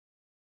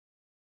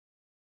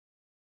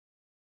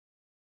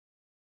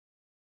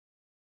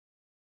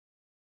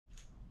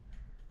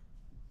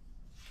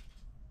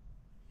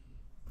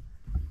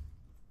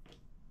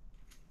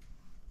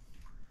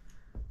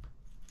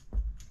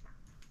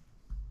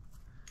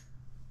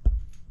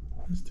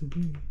That's too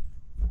big.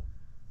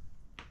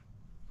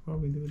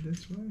 Probably do it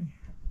this way.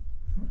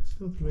 Oh, it's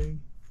still too big.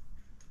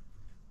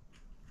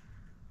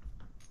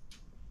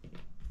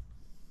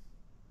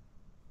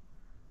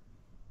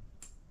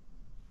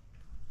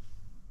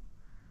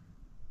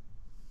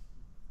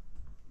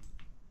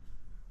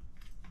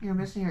 You're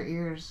missing your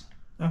ears.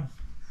 Oh.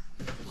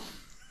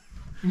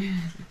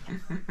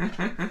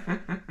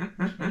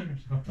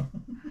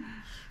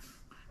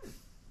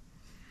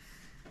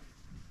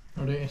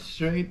 Are they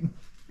straight?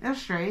 They're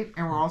straight,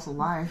 and we're also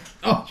live.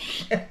 Oh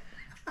shit!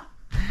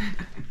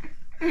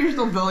 You're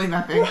still building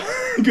that thing.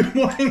 Good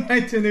morning,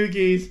 my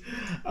Tanukis.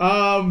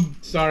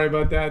 Sorry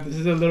about that. This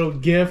is a little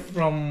gift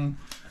from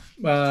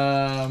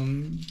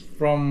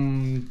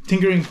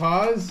Tinkering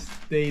Paws.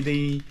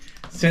 They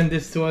sent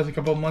this to us a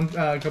couple of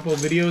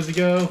videos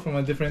ago from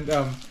a different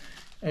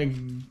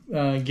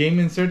game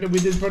insert that we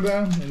did for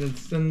them. And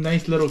it's a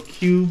nice little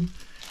cube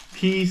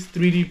piece,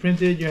 3D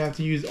printed. You have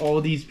to use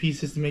all these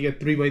pieces to make a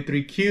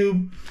 3x3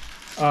 cube.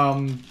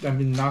 I've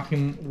been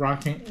rocking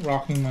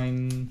my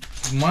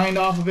mind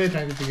off of it,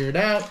 trying to figure it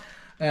out.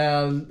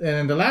 And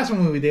then the last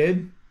one we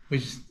did,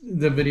 which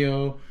the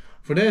video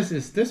for this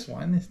is this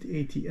one. It's the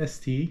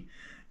ATST.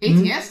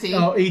 ATST?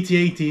 Oh,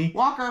 AT-AT.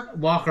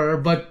 Walker.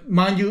 But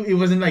mind you, it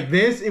wasn't like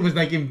this. It was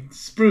like in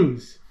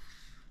sprues.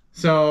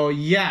 So,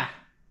 yeah.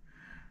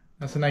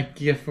 That's a nice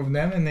gift from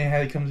them. And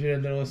it comes with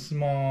a little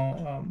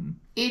small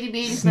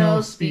itty-bitty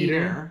snow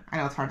speeder. I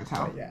know, it's hard to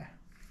tell. But yeah.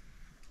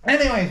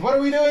 Anyways, what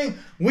are we doing?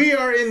 We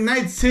are in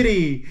Night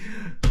City.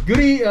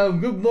 Good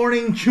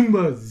morning,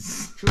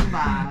 Chumbas.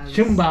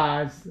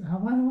 Chumbas.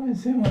 Why do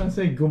I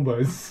say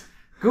Goombas?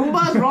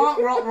 Goombas?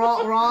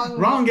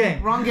 Wrong game.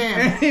 Wrong game.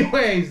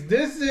 Anyways,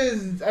 this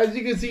is, as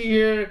you can see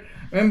here,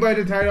 and by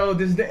the title,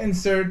 this is the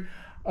insert,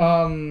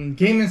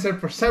 game insert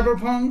for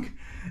Cyberpunk.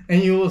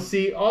 And you will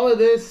see all of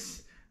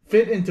this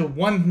fit into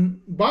one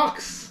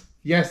box.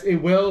 Yes, it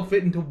will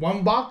fit into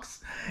one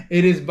box.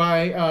 It is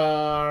by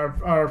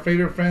our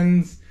favorite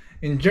friends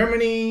in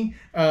Germany,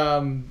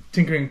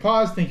 Tinkering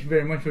Paws. Thank you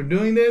very much for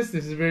doing this.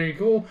 This is very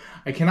cool.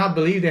 I cannot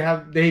believe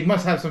they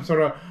must have some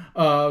sort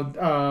of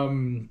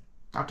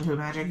Doctor Who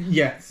magic.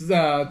 Yes,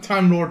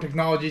 Time Lord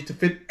technology to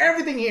fit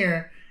everything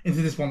here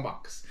into this one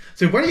box.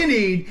 So what you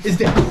need is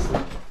this.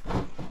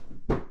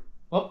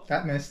 Oh,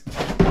 that missed.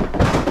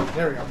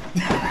 There we go.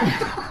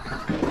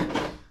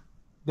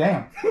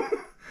 Damn.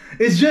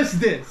 It's just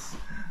this.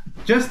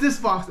 Just this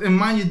box. And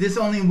mind you, this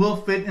only will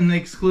fit in the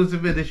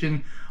exclusive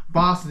edition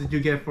box that you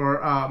get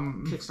for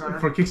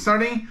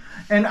kickstarting.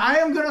 And I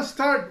am gonna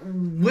start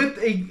with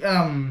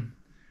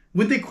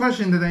a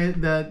question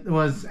that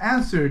was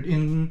asked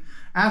in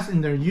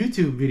their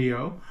YouTube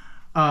video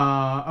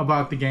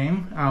about the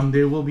game.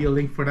 There will be a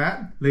link for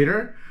that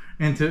later.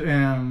 And to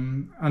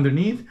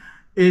underneath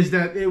is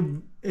that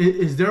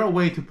is there a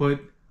way to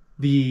put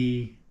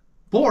the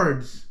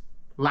boards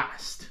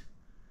last?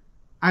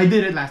 I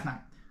did it last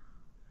night.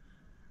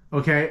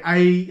 Okay,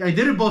 I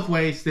did it both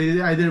ways.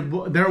 I did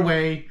it their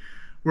way,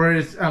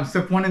 whereas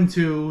step 1 and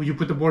 2, you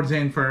put the boards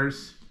in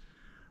first.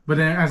 But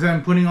then as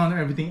I'm putting on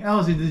everything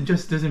else, it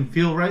just doesn't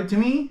feel right to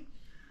me.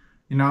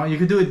 You know, you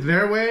could do it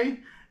their way.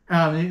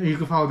 You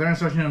could follow their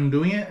instruction on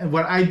doing it.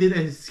 What I did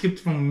is skipped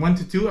from 1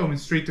 to 2. I went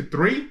straight to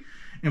 3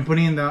 and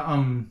putting in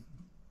the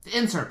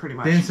insert pretty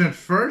much. The insert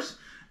first,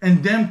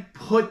 and then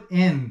put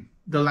in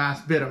the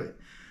last bit of it.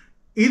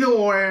 Either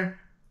or,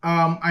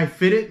 I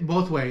fit it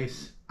both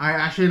ways. I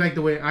actually like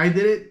the way I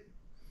did it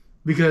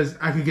because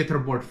I could get to the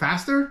board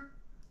faster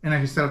and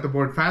I could set up the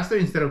board faster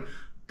instead of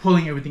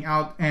pulling everything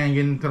out and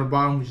getting to the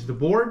bottom, which is the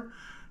board.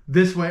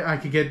 This way I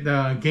could get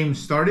the game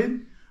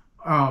started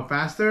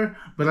faster.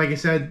 But like I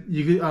said,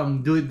 you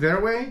could do it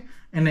their way.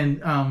 And then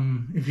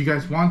if you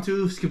guys want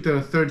to, skip to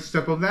the third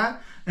step of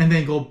that and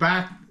then go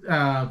back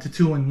to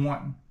 2 and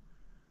 1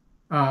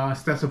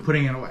 steps of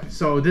putting it away.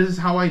 So this is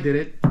how I did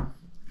it.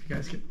 If you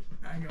guys can,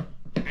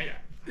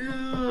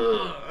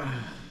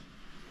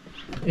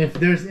 if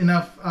there's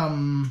enough,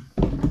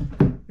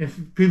 if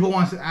people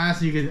wants to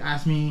ask, you can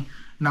ask me,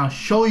 and I'll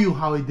show you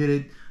how I did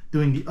it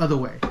doing the other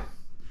way.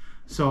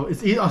 So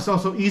it's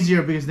also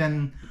easier because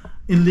then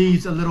it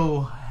leaves a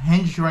little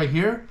hinge right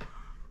here.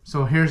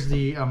 So here's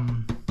the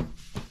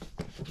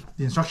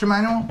instruction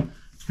manual.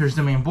 Here's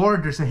the main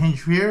board. There's a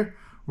hinge here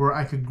where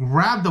I could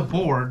grab the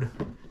board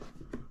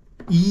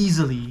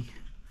easily.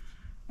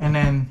 And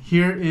then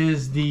here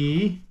is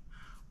the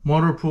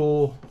motor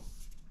pool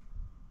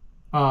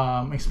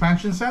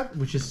expansion set,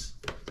 which is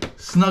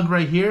snug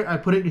right here. I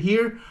put it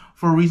here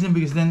for a reason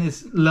because then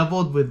it's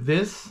leveled with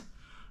this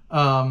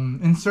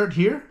insert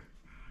here,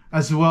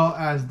 as well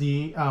as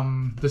the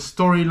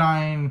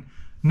storyline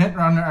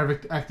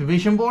Netrunner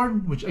activation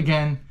board, which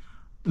again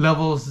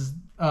levels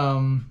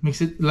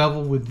makes it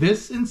level with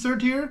this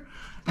insert here.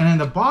 And then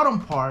the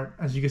bottom part,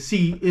 as you can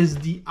see, is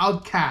the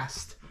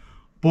Outcast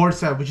board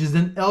set, which is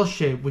an L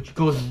shape, which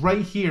goes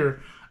right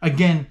here,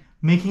 again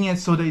making it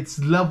so that it's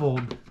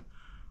leveled.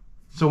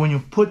 So when you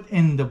put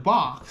in the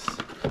box,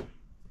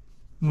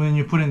 when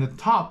you put in the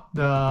top,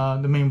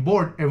 the main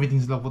board,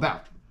 everything's leveled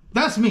out.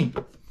 That's me.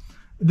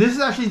 This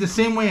is actually the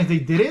same way as they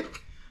did it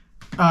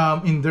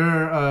in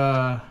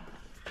their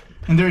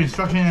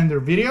instruction and their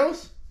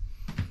videos.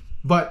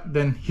 But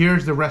then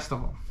here's the rest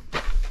of them.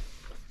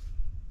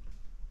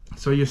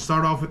 So you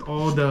start off with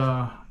all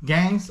the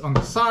gangs on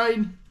the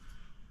side.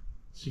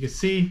 So you can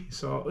see,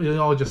 so it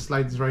all just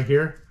slides right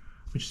here,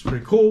 which is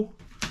pretty cool.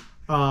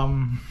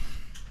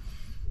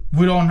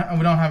 We don't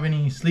have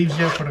any sleeves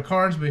yet for the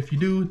cards, but if you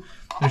do,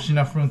 there's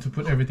enough room to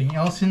put everything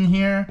else in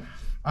here.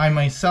 I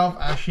myself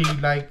actually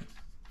like,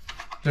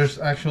 there's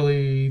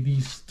actually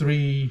these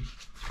 3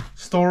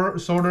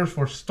 sorters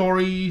for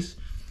stories,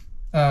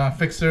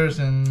 fixers,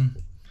 and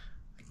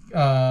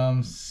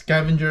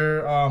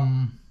scavenger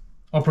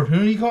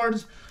opportunity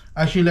cards.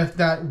 I actually left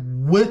that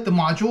with the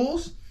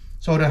modules,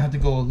 so I don't have to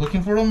go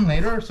looking for them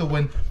later. So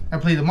when I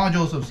play the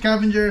modules of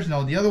scavengers and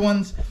all the other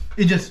ones,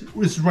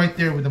 it's right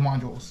there with the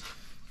modules.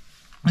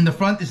 In the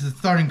front is the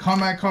starting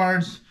combat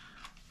cards,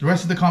 the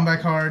rest of the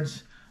combat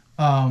cards,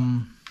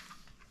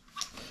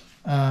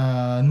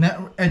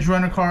 edge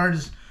runner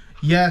cards.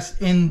 Yes,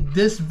 in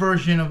this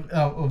version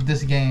of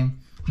this game,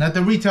 not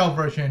the retail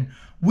version,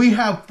 we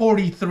have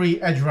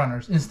 43 edge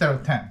runners instead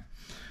of 10.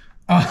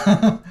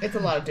 It's a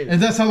lot of dudes.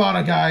 And that's a lot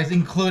of guys,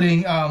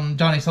 including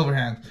Johnny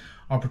Silverhand.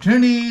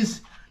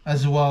 Opportunities,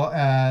 as well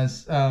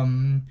as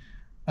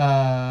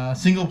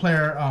single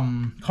player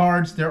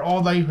cards. They're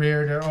all like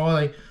here. They're all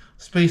like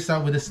spaced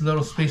out with this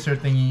little spacer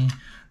thingy.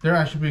 They're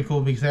actually pretty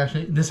cool because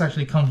this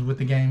actually comes with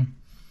the game,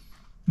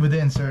 with the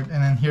insert.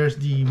 And then here's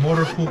the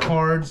motor pool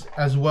cards,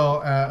 as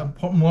well as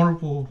motor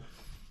pool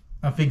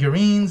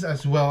figurines,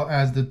 as well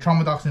as the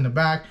trauma docs in the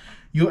back.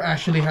 You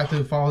actually have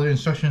to follow the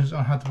instructions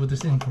on how to put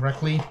this in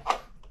correctly,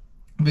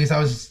 because I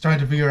was trying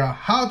to figure out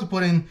how to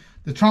put in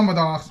the trauma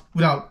docs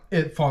without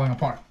it falling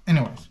apart.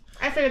 Anyways,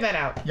 I figured that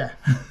out. Yeah.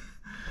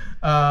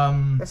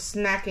 The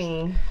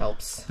snacking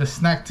helps. The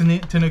snack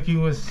Tanuki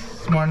was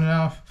smart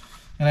enough.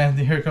 And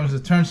then here comes the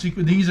turn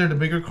sequence. These are the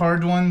bigger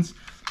card ones.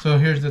 So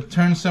here's the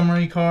turn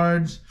summary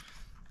cards,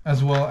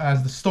 as well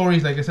as the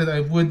stories. Like I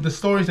said, with the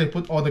stories, I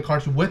put all the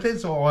cards with it.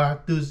 So all I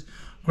have to do is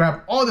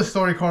grab all the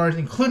story cards,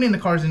 including the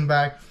cards in the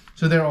back,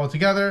 so they're all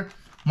together.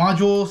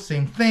 Modules,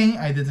 same thing.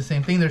 I did the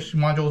same thing. There's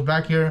modules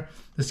back here.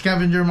 The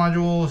scavenger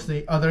modules,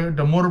 the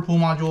motor pool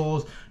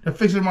modules, the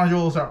fixer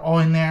modules are all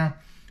in there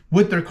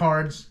with their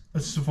cards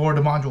for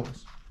the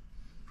modules.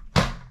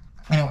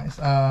 Anyways,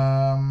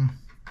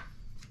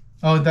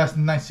 oh, that's the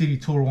Night City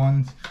Tour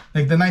ones.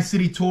 Like the Night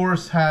City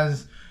Tours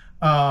has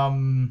our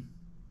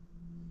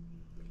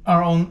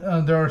own.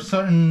 There are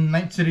certain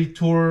Night City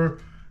Tour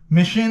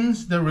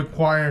missions that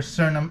require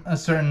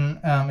certain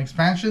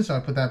expansions. So I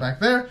put that back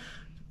there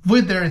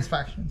with their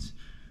expansions.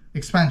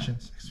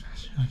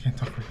 I can't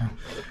talk right now.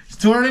 It's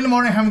too early in the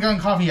morning. I haven't gotten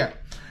coffee yet.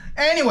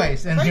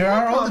 Anyways, and here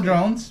are all the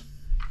drones.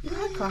 You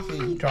had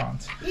coffee.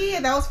 Drones. Yeah,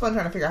 that was fun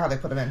trying to figure out how they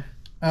put them in.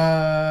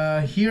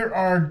 Here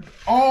are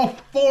all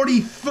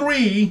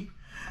 43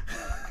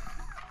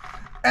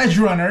 edge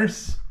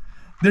runners.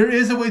 There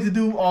is a way to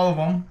do all of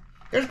them.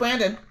 There's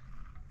Brandon.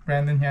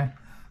 Brandon, yeah.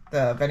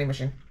 The vending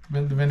machine.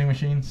 The vending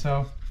machine.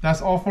 So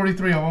that's all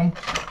 43 of them.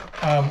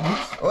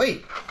 Oops.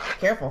 Wait,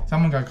 careful.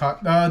 Someone got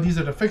caught. These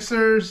are the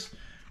fixers,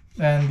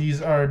 and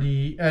these are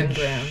the edge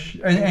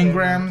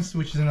engrams,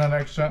 which is another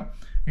extra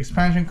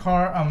expansion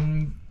card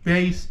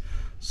base.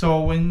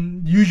 So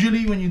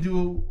usually when you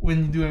do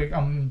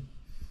a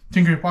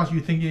Tinkering Paws,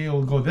 you think it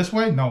will go this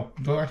way. No,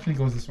 it actually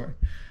goes this way.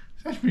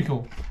 So that's pretty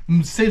cool.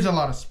 It saves a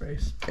lot of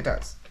space. It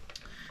does.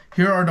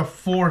 Here are the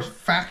 4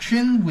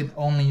 faction with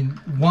only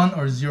 1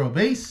 or 0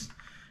 base.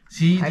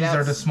 See, these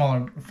are the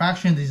smaller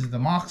faction. These are the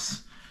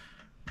mocks.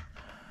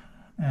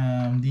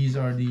 These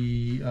are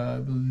the I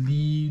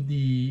believe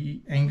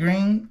the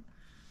engines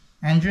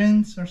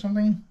or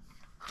something.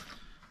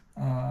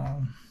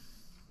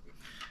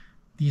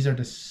 These are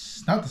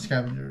not the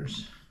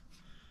scavengers.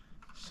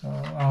 So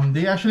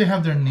they actually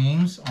have their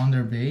names on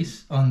their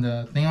base, on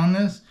the thing on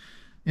this.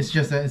 It's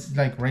just that it's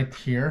like right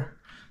here.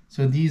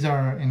 So these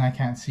are, and I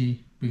can't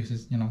see because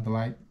it's, the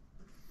light.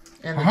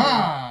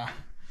 Aha!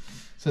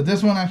 So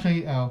this one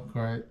actually, oh,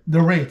 correct.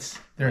 The rates,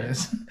 there it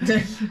is.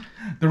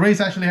 The rates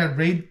actually have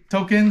raid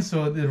tokens,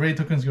 so the raid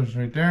tokens goes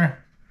right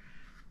there.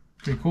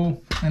 Pretty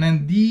cool. And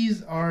then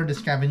these are the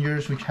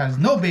scavengers, which has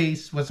no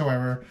base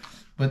whatsoever.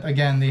 But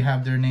again, they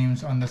have their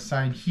names on the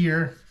side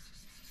here.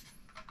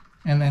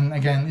 And then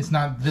again, it's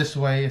not this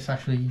way. It's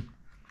actually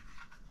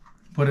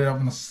put it up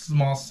on the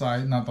small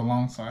side, not the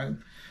long side.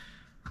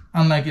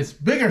 Unlike its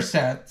bigger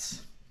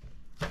sets.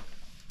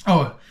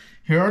 Oh,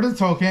 here are the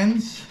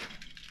tokens.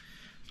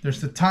 There's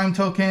the time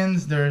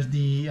tokens. There's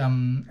the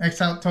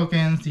X-out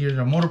tokens. Here are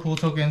the motor pool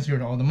tokens. Here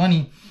are all the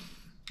money.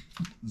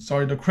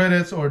 Sorry, the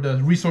credits or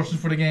the resources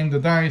for the game, the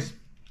dice.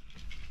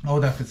 All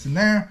that fits in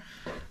there.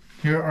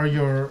 Here are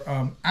your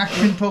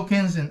action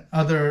tokens and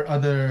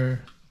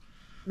other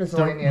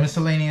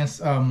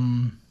miscellaneous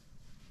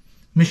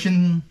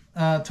mission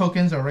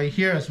tokens are right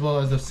here, as well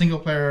as the single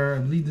player. I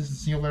believe this is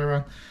a single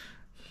player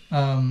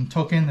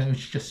token,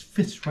 which just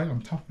fits right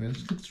on top of it.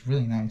 It looks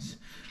really nice.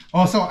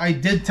 Also, I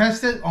did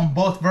test it on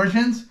both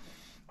versions.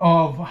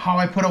 of how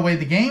I put away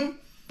the game,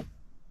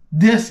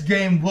 this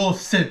game will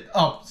sit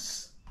up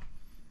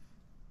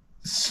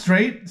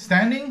straight,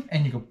 standing,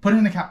 and you can put it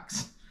in the couch.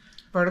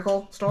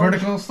 Vertical storage?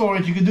 Vertical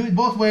storage. You can do it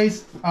both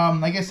ways.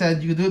 Like I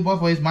said, you can do it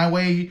both ways, my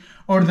way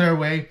or their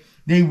way.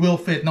 They will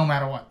fit no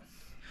matter what.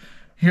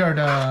 Here are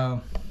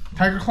the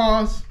tiger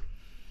claws.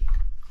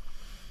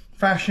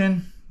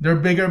 Fashion. They're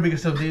bigger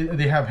because of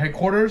they have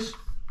headquarters.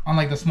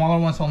 Unlike the smaller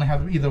ones, only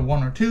have either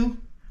one or two.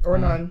 Or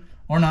none.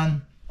 Or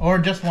none. Or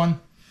just one.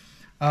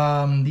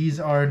 These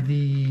are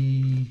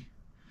the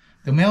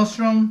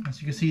maelstrom.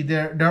 As you can see,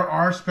 there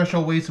are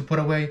special ways to put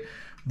away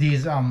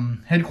these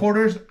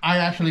headquarters. I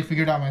actually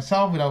figured out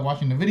myself without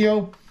watching the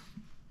video.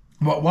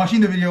 But watching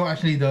the video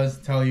actually does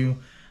tell you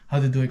how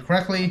to do it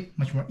correctly.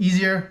 Much more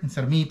easier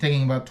instead of me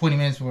taking about 20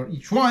 minutes for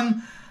each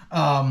one.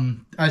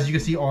 As you can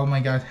see, all my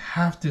guys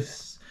have to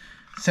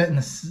set in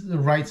the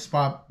right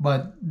spot,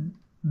 but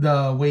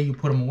the way you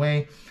put them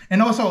away.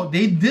 And also,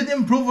 they did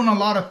improve on a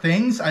lot of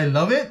things. I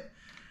love it.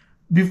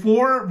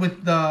 Before,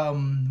 with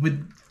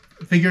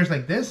figures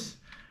like this,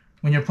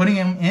 when you're putting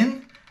them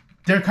in,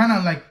 they're kind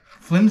of like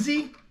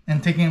flimsy,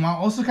 and taking them out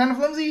also kind of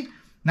flimsy.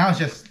 Now it's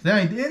just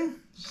slide in,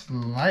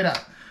 slide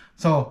out.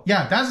 So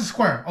yeah, that's a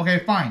square. Okay,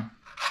 fine.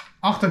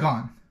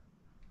 Octagon.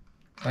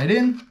 Slide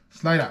in,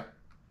 slide out.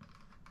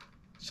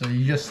 So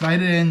you just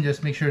slide it in,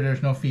 just make sure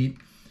there's no feet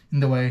in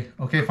the way.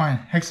 Okay, fine.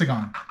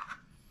 Hexagon.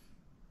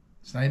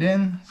 Slide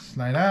in,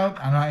 slide out.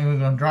 I'm not even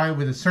gonna draw it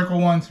with the circle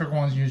one. Circle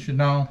ones, you should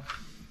know,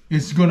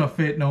 it's gonna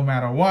fit no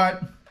matter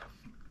what.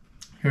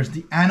 Here's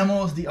the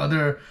animals, the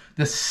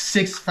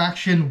 6th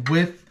faction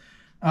with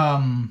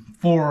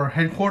 4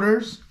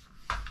 headquarters.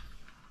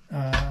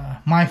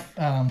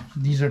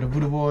 These are the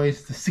Voodoo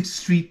Boys, the 6th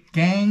Street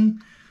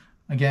Gang.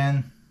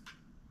 Again,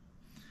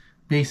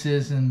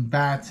 bases and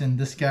bats, and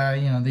this guy,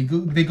 you know, they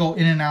go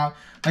in and out.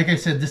 Like I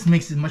said, this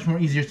makes it much more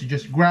easier to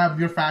just grab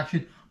your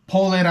faction,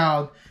 pull it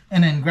out,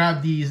 and then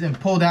grab these and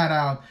pull that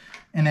out.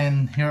 And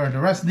then here are the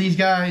rest of these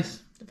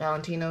guys. The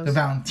Valentinos. The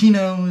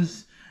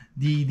Valentinos.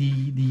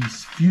 The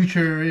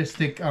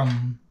futuristic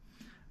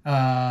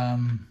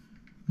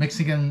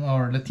Mexican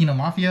or Latino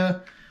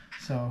mafia.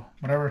 So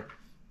whatever.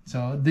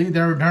 So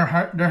their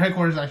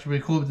headquarters is actually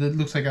really cool. It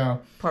looks like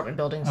apartment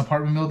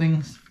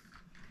buildings.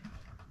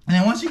 And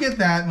then once you get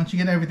that, once you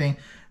get everything,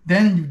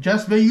 then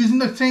just by using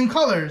the same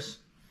colors,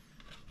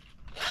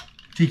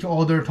 you get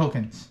all their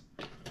tokens.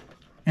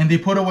 And they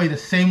put away the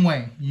same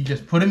way. You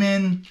just put them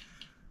in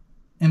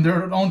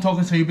their own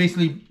tokens. So you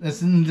basically,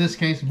 that's in this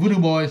case, Voodoo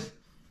Boys.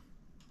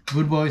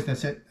 Voodoo Boys,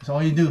 that's it. That's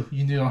all you do.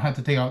 You don't have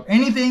to take out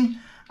anything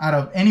out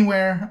of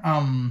anywhere.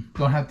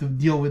 Don't have to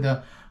deal with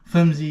a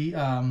flimsy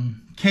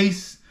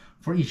case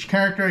for each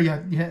character.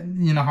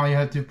 You know how you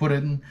have to put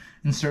it in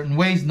certain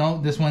ways. No,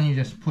 this one you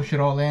just push it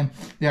all in.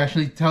 It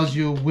actually tells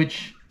you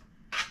which,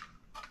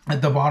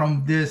 at the bottom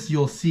of this,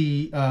 you'll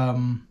see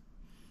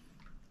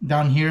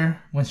down here,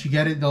 once you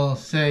get it, they'll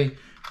say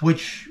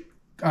which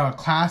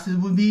class it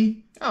would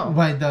be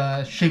by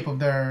the shape of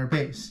their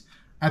base.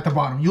 At the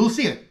bottom, you'll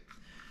see it.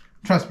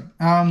 Trust me.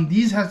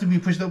 These have to be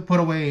put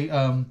away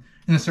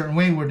in a certain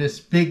way, where this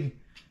big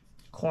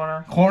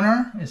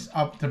corner is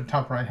up to the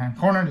top right hand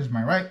corner. This is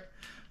my right.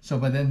 So,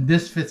 but then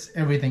this fits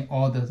everything.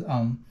 All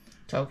the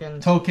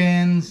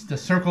tokens, the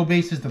circle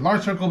bases, the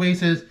large circle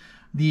bases,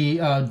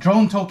 the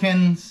drone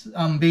tokens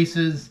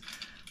bases.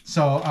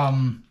 So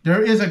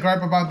there is a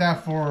gripe about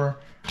that.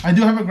 I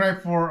do have a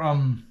gripe for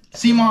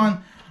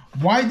Simon.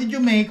 Why did you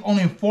make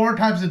only 4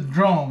 types of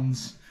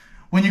drones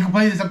when you can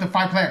play this up to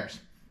 5 players?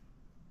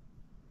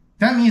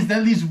 That means that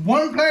at least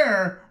 1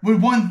 player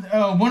with one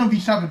of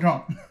each type of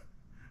drone,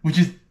 which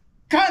is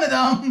kind of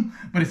dumb,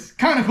 but it's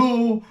kind of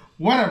cool.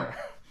 Whatever.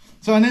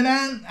 So and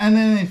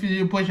then if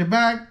you push it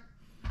back,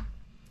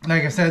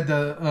 like I said,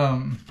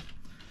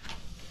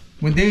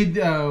 when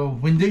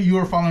you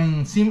were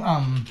following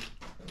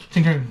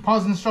Tinkering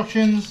Paws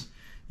instructions,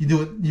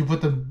 you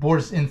put the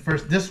boards in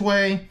first this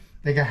way,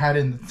 like I had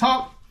in the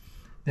top,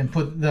 then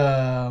put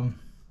the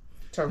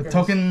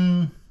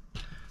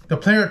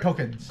player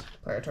tokens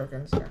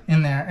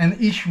in there, and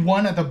each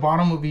one at the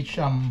bottom of each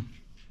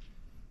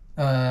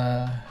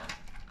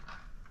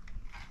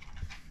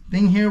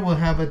thing here will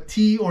have a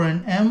T or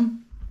an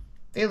M.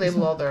 They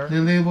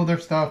label their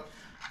stuff.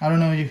 I don't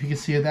know if you can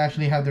see it. They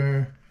actually have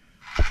their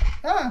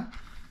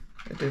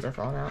the dudes are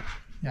falling out.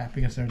 Yeah,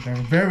 because they're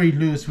very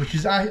loose, which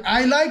is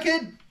I like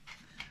it,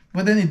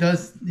 but then it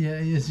does. Yeah,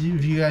 if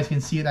you guys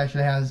can see, it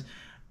actually has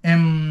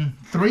M3,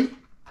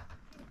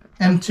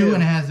 M2,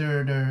 and it has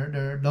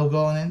their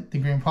logo on it, the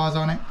green paws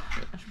on it.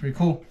 It's pretty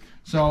cool.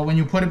 So when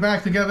you put it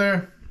back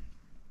together,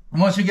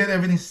 once you get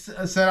everything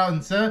set out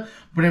and set,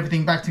 put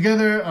everything back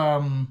together,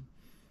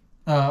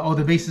 all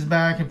the bases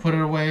back and put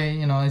it away.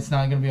 You know, it's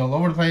not gonna be all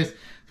over the place.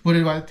 Put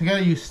it back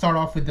together. You start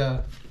off with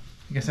like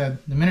I said,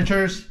 the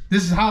miniatures.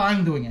 This is how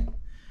I'm doing it.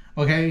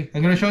 Okay,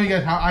 I'm gonna show you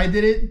guys how I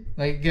did it.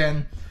 Like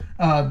again,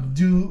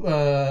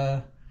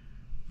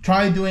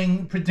 try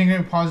doing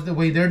Tinkering Paws the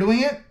way they're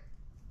doing it.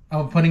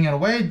 Putting it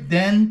away.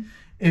 Then,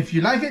 if you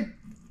like it,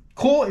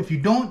 cool. If you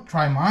don't,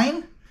 try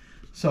mine.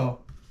 So,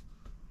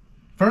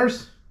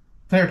 First,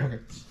 player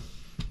tokens.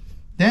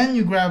 Then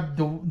you grab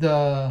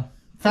the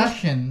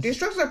factions. The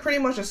instructions are pretty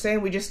much the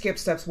same. We just skip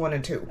steps 1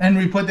 and 2. And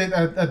we put it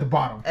at the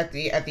bottom. At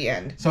the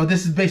end. So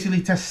this is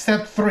basically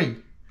step 3.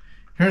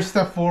 Here's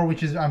step 4,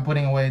 which is I'm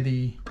putting away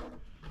the...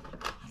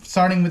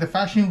 Starting with the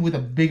faction with a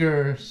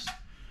bigger...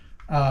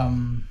 with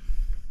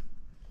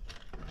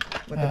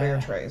the bigger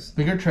trays.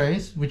 Bigger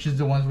trays, which is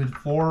the ones with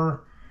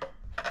 4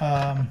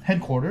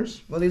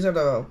 headquarters. Well, these are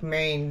the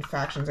main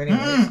factions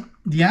anyways.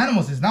 The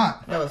animals is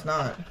not. No, it's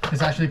not.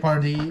 It's actually part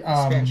of the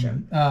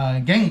expansion.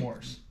 Gang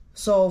Wars.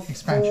 So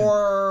Expansion.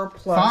 4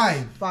 plus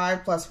 5.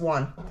 5 plus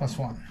 1. Plus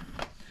 1.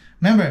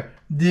 Remember,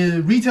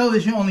 the retail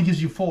edition only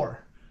gives you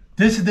 4.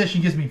 This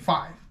edition gives me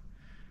 5,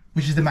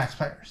 which is the max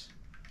players.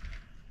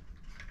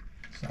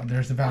 So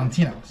there's the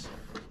Valentinos.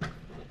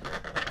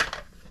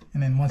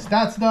 And then once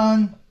that's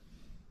done,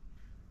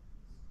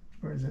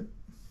 where is it?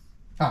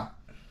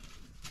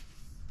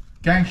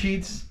 Gang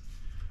sheets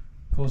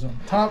goes on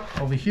top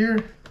over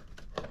here.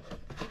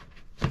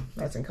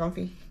 Nice and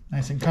comfy.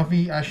 Nice and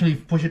comfy. Actually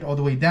push it all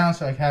the way down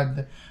so I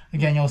had,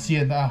 again, you'll see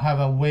it. I have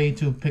a way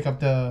to pick up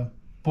the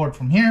board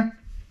from here.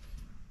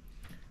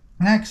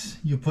 Next,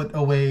 you put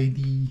away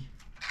the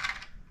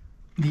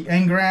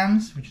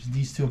engrams, which is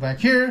these 2 back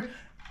here.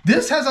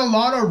 This has a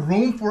lot of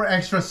room for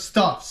extra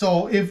stuff.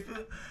 So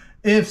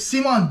if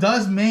Simon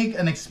does make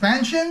an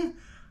expansion,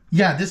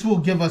 yeah, this will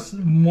give us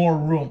more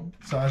room.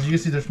 So as you can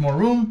see, there's more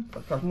room. For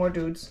a couple more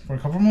dudes. For a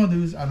couple more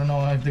dudes. I don't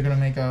know if they're gonna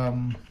make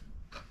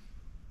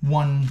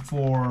one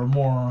for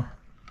more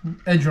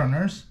edge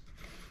runners.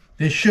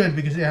 They should,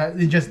 because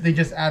they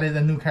just added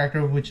a new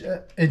character which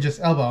Edge's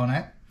Elba on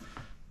it.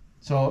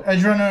 So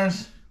edge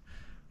runners,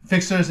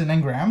 fixers, and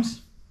engrams.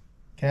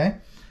 Okay.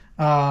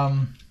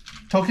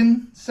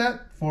 Token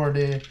set for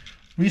the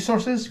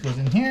resources goes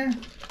in here.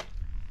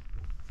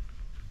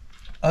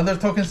 Other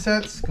token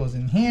sets goes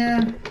in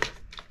here.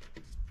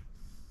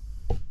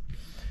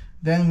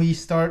 Then we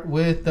start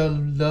with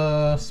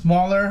the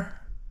smaller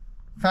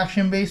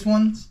faction-based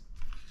ones.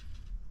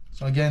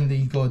 So again,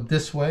 they go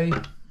this way.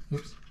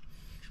 Oops.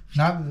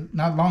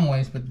 Not long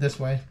ways, but this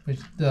way,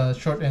 which the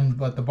short end,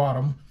 but the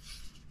bottom.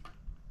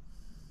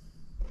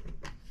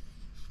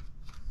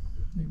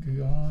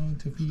 They're going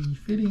to be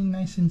fitting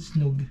nice and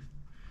snug.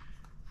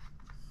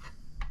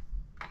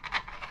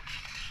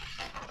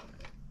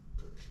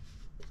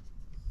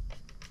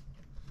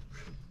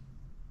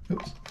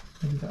 Oops,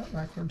 I did that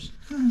backwards.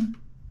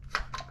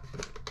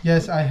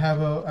 Yes,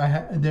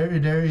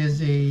 there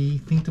is a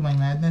thing to my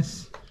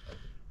madness.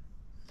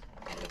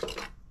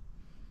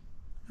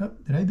 Oh,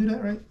 did I do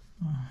that right?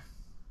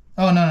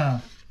 Oh,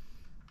 no.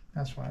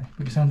 That's why,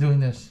 because I'm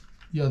doing this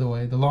the other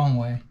way, the long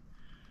way.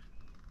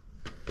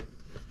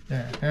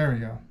 There we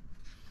go.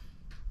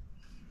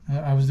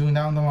 I was doing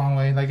that on the long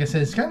way. Like I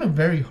said, it's kind of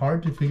very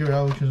hard to figure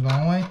out which is the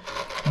long way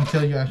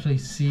until you actually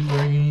see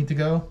where you need to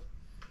go.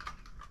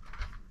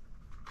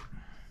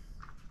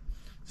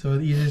 So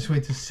the easiest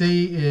way to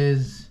see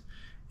is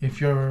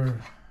if you're,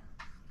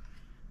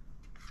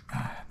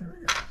 there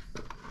we go,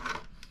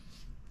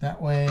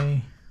 that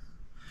way,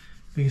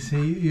 because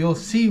you'll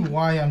see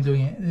why I'm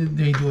doing it.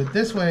 They do it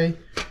this way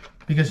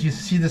because you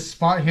see this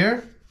spot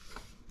here,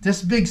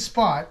 this big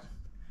spot,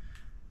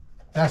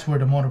 that's where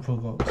the motor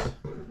pool goes.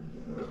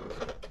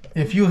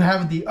 If you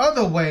have it the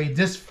other way,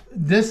 this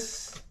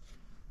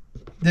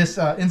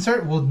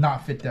insert will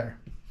not fit there.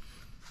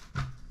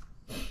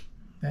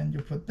 Then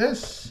you put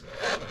this.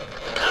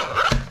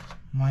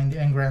 Mind the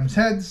engram's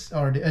heads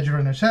or the edge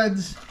runner's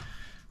heads.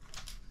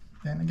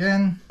 Then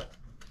again,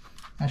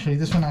 actually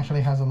this one actually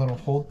has a little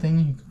hold thing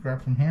you can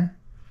grab from here.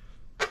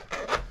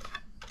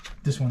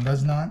 This one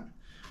does not.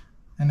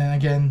 And then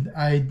again,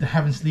 I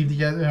haven't sleeved it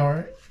yet,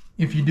 or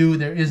if you do,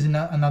 there is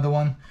another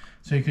one,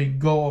 so you could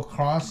go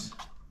across.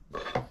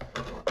 I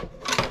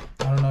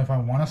don't know if I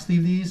want to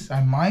sleeve these.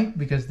 I might,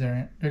 because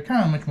they're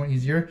kind of much more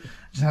easier.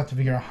 Just have to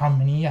figure out how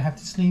many I have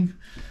to sleeve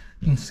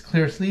in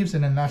clear sleeves.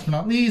 And then last but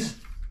not least,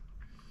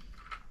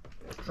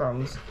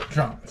 drums.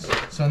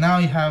 So now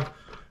you have,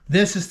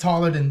 this is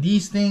taller than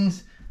these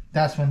things.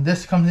 That's when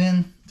this comes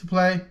in to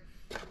play.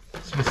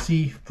 So you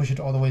see, push it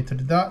all the way to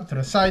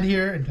the side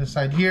here and to the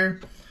side here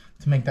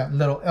to make that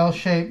little L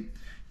shape.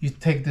 You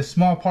take this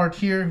small part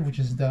here, which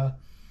is the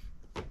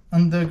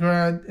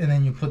undergrad, and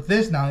then you put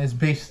this. Now it's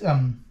based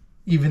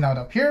even out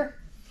up here.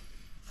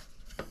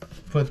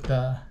 Put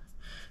the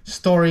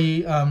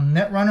story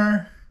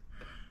netrunner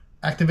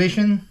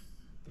activation,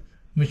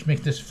 which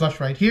makes this flush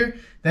right here.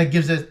 That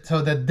gives it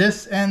so that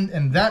this end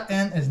and that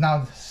end is now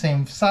the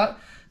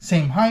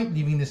same height,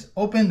 leaving this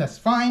open. That's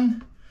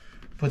fine.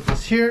 Put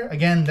this here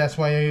again. That's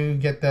why you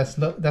get this.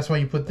 That's why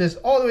you put this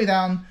all the way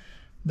down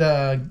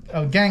the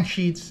gang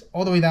sheets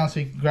all the way down,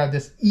 so you can grab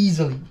this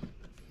easily.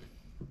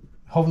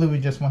 Hopefully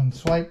with just one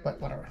swipe, but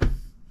whatever.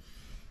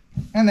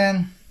 And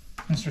then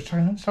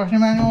instruction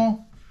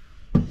manual,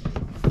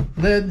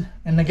 lid,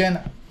 and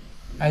again,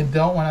 I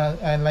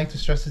like to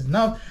stress this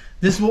enough.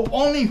 This will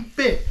only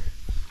fit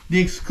the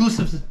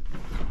exclusives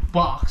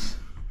box.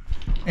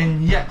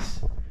 And yes,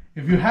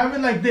 If you have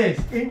it like this,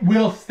 it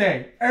will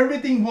stay.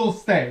 Everything will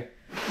stay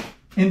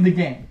in the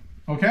game,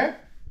 okay?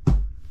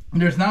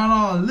 There's not a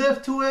lot of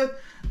lift to it.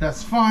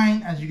 That's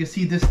fine. As you can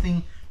see, this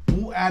thing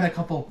will add a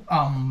couple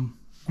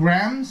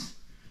grams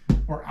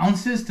or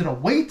ounces to the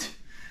weight,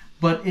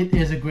 but it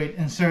is a great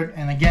insert.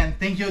 And again,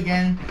 thank you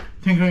again,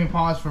 Tinkering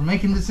Paws, for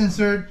making this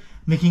insert,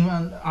 making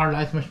our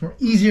lives much more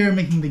easier,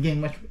 making the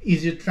game much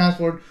easier to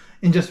transport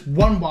in just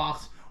one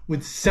box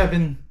with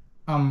 7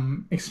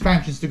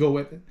 expansions to go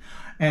with it.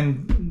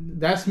 And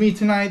that's me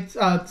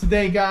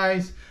today,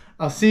 guys.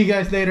 I'll see you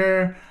guys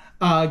later.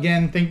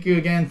 Again, thank you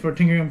again for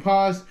Tinkering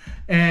Paws,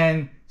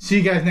 and see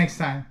you guys next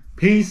time.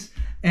 Peace,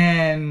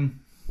 and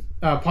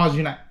Paws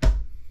unite.